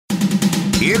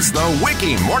It's the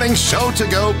Wiki Morning Show To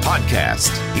Go podcast.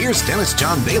 Here's Dennis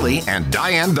John Bailey and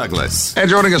Diane Douglas. And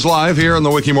joining us live here on the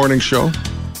Wiki Morning Show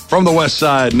from the West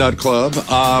Side Nut Club.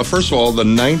 First of all, the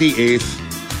 98th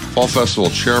Fall Festival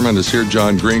chairman is here,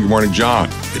 John Green. Good morning, John.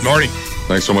 Good morning.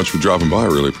 Thanks so much for dropping by. I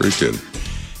really appreciate it.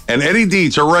 And Eddie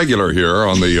Dietz, a regular here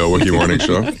on the Wiki Morning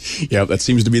Show. Yeah, that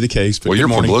seems to be the case. But well, you're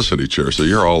publicity chair, so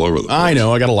you're all over the place. I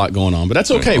know. I got a lot going on, but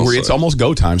that's okay. It's almost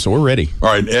go time, so we're ready. All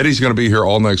right, Eddie's going to be here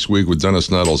all next week with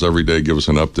Dennis Nettles every day. Give us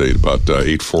an update about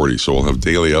 8:40, so we'll have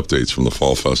daily updates from the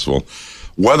Fall Festival.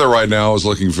 Weather right now is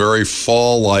looking very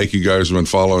fall-like. You guys have been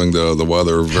following the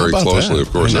weather very closely, that?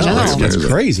 Of course. It's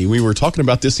crazy. We were talking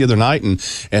about this the other night,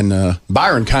 and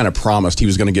Byron kind of promised he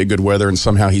was going to get good weather, and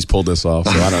somehow he's pulled this off.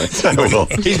 So I don't know.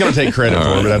 He's going to take credit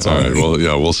for it, but that's all right. Well,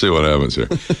 yeah, we'll see what happens here.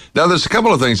 Now, there's a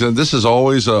couple of things, and this is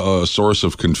always a source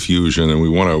of confusion, and we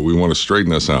want to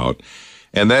straighten this out.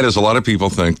 And that is, a lot of people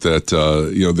think that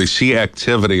they see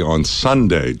activity on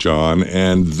Sunday, John,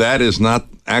 and that is not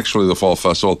actually the Fall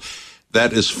Festival.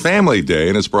 That is Family Day,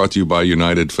 and it's brought to you by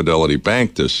United Fidelity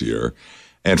Bank this year.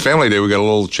 And Family Day, we got a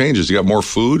little changes. You got more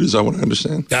food? Is that what I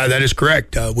understand? That is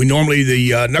correct. We normally,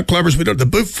 the Nut Clubbers,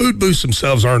 the food booths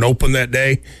themselves aren't open that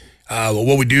day.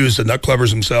 What we do is the Nut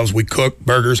Clubbers themselves, we cook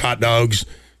burgers, hot dogs,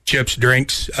 chips,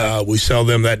 drinks. We sell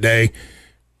them that day.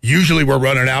 Usually we're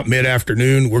running out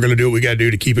mid-afternoon. We're going to do what we got to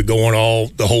do to keep it going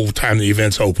the whole time the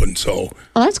event's open. So,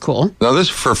 that's cool. Now, this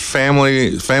is for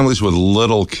families with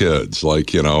little kids.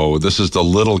 This is the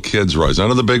little kids rides. None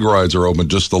of the big rides are open,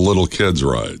 just the little kids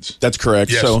rides. That's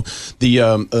correct. Yes. So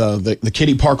the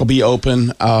kiddie park will be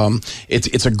open.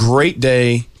 It's a great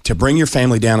day to bring your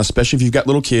family down, especially if you've got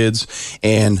little kids,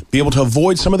 and be able to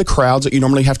avoid some of the crowds that you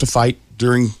normally have to fight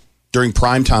during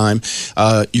prime time.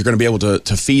 You're going to be able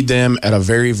to feed them at a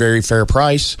very, very fair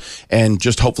price and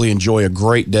just hopefully enjoy a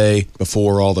great day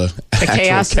before all the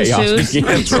chaos begins.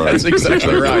 That's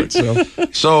exactly right.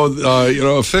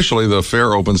 So, officially the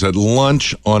fair opens at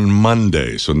lunch on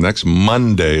Monday. So next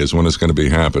Monday is when it's going to be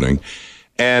happening.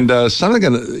 And something,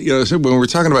 when we're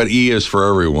talking about E is for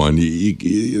everyone,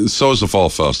 so is the Fall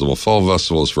Festival. Fall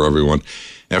Festival is for everyone.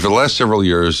 And for the last several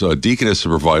years, Deaconess has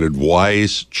provided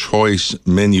wise choice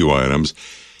menu items.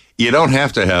 You don't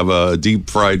have to have a deep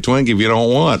fried Twinkie if you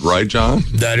don't want, right, John?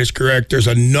 that is correct. There's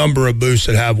a number of booths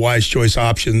that have wise choice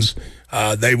options.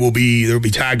 There will be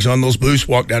tags on those booths.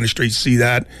 Walk down the street, see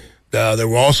that. There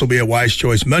will also be a wise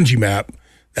choice Mungie map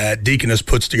that Deaconess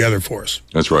puts together for us.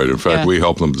 That's right. In fact, we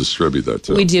help them distribute that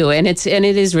too. We do, and it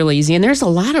is really easy. And there's a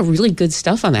lot of really good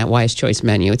stuff on that wise choice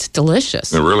menu. It's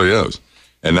delicious. It really is.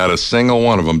 And not a single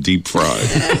one of them deep fried.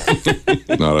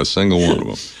 Not a single one of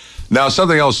them. Now,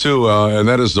 something else, too, and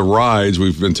that is the rides.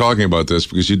 We've been talking about this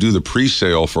because you do the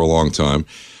pre-sale for a long time.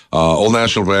 Old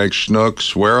National Bank,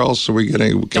 Schnucks, where else are we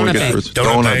getting? Donut Bank.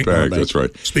 Donut Bank, that's right.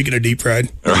 Speaking of deep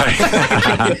fried. Right.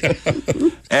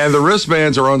 And the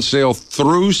wristbands are on sale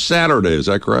through Saturday, is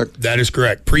that correct? That is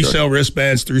correct. Pre-sale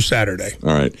wristbands through Saturday.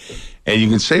 All right. And you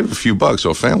can save a few bucks. So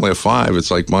a family of 5,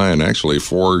 it's like mine, actually,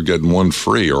 4 getting 1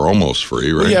 free or almost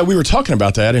free, right? Well, yeah, we were talking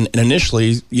about that, and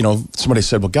initially, somebody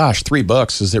said, well, gosh,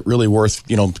 $3, is it really worth,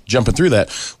 jumping through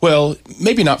that? Well,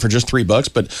 maybe not for just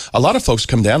 $3, but a lot of folks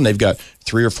come down and they've got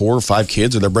 3 or 4 or 5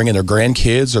 kids, or they're bringing their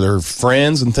grandkids or their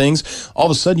friends and things. All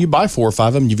of a sudden, you buy 4 or 5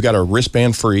 of them, you've got a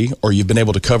wristband free, or you've been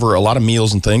able to cover a lot of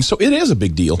meals and things. So it is a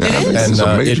big deal. It is.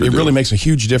 And it really makes a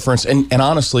huge difference. And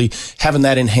honestly, having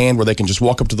that in hand where they can just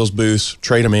walk up to those booths,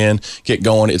 trade them in, get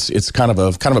going, it's kind of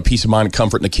a peace of mind and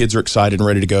comfort, and the kids are excited and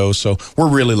ready to go. So we're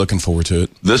really looking forward to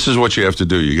it. This is what you have to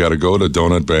do. You got to go to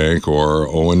Donut Bank or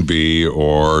O&B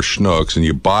or Schnucks, and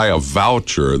you buy a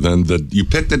voucher. Then you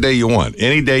pick the day you want.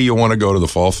 Any day you want to go to the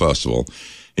Fall Festival.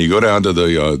 And you go down to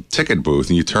the ticket booth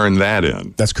and you turn that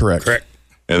in. That's correct. Correct.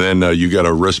 And then you get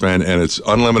a wristband, and it's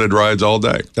unlimited rides all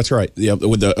day. That's right. Yeah,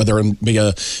 with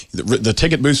the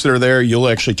ticket booths that are there, you'll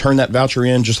actually turn that voucher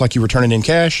in just like you were turning in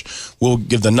cash. We'll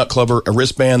give the Nut Clubber a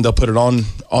wristband. They'll put it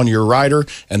on your rider,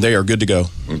 and they are good to go.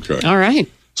 Okay. All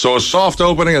right. So a soft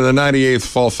opening of the 98th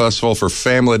Fall Festival for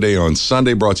Family Day on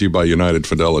Sunday, brought to you by United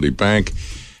Fidelity Bank.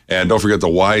 And don't forget the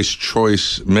Wise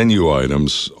Choice menu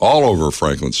items all over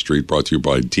Franklin Street, brought to you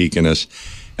by Deaconess.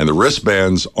 And the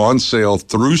wristbands on sale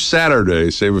through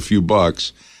Saturday. Save a few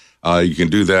bucks. You can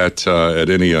do that at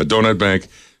any Donut Bank,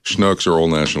 Schnucks or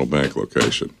Old National Bank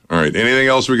location. All right. Anything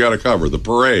else we got to cover? The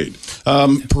parade.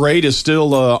 Parade is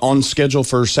still on schedule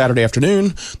for Saturday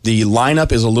afternoon. The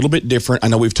lineup is a little bit different. I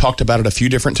know we've talked about it a few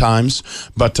different times,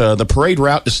 but the parade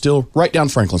route is still right down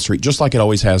Franklin Street, just like it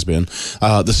always has been.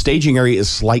 The staging area is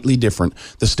slightly different.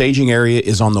 The staging area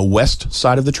is on the west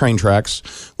side of the train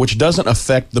tracks, which doesn't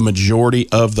affect the majority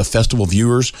of the festival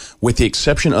viewers, with the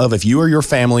exception of if you or your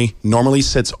family normally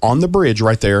sits on the bridge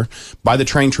right there by the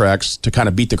train tracks to kind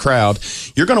of beat the crowd.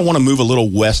 You're going to want to move a little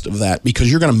west of that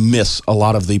because you're going to miss a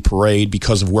lot of the parade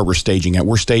because of where we're staging at.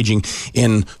 We're staging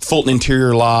in Fulton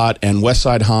Interior Lot and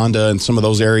Westside Honda and some of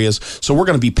those areas. So we're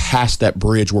going to be past that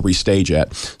bridge where we stage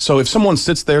at. So if someone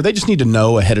sits there, they just need to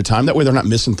know ahead of time. That way they're not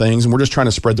missing things. And we're just trying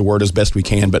to spread the word as best we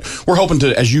can. But we're hoping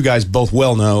to, as you guys both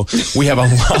well know, we have a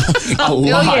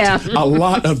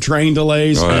lot of train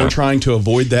delays. And we're trying to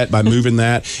avoid that by moving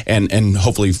that and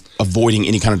hopefully avoiding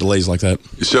any kind of delays like that.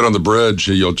 You sit on the bridge,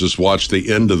 you'll just watch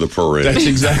the end of the parade. That's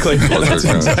exactly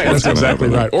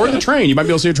right. Or the train. You might be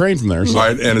able to see a train from there. So.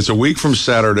 Right, and it's a week from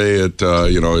Saturday.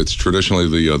 It's traditionally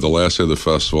the last day of the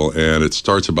festival, and it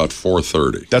starts about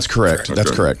 4:30. That's correct. Okay. That's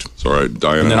correct. It's all right,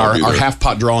 Diana. And then our half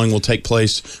pot drawing will take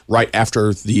place right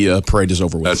after the parade is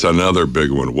over with. That's another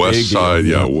big one. West Side,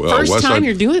 First time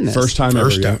you're doing this. First time.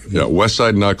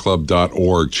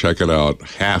 WestsideNutClub.org. Check it out.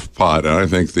 Half pot, and I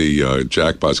think the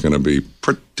jackpot's going to be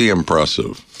pretty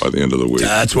impressive by the end of the week.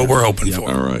 That's what we're hoping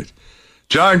for. All right.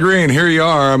 John Green, here you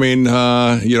are. I mean,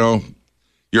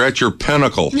 you're at your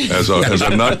pinnacle as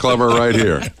a nut clubber right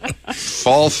here.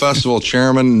 Fall Festival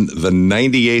Chairman, the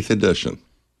 98th edition.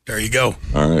 There you go.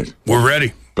 All right. We're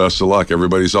ready. Best of luck.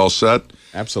 Everybody's all set?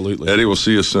 Absolutely. Eddie, we'll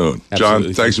see you soon. Absolutely.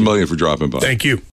 John, thanks a million for dropping by. Thank you.